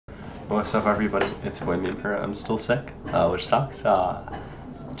What's up, everybody? It's your boy Maker. I'm still sick, which sucks.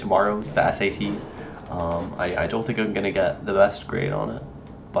 Tomorrow's the SAT. I don't think I'm gonna get the best grade on it,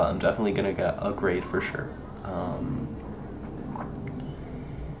 but I'm definitely gonna get a grade for sure.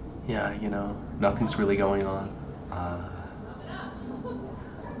 Yeah, you know, nothing's really going on.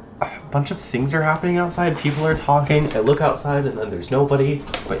 A bunch of things are happening outside. People are talking. I look outside and then there's nobody,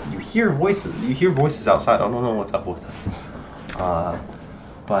 but you hear voices. You hear voices outside. I don't know what's up with it.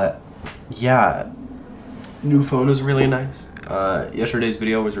 But yeah, new phone is really nice. Yesterday's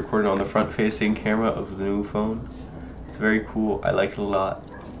video was recorded on the front-facing camera of the new phone. It's very cool. I like it a lot.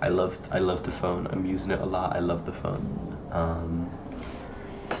 I love the phone. I'm using it a lot. I love the phone.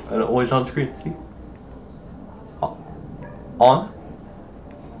 And always on screen. See? On.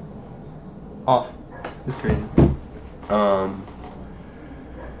 Off. It's great.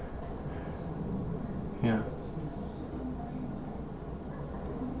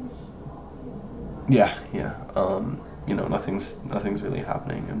 Yeah. Yeah. You know, nothing's really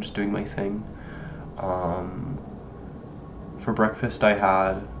happening. I'm just doing my thing. For breakfast I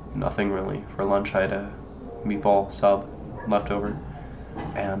had nothing really. For lunch I had a meatball sub leftover.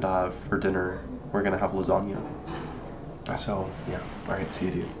 And for dinner we're gonna have lasagna. So yeah, alright, see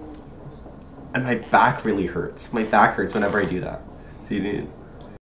you dude. And my back really hurts. My back hurts whenever I do that. See you dude.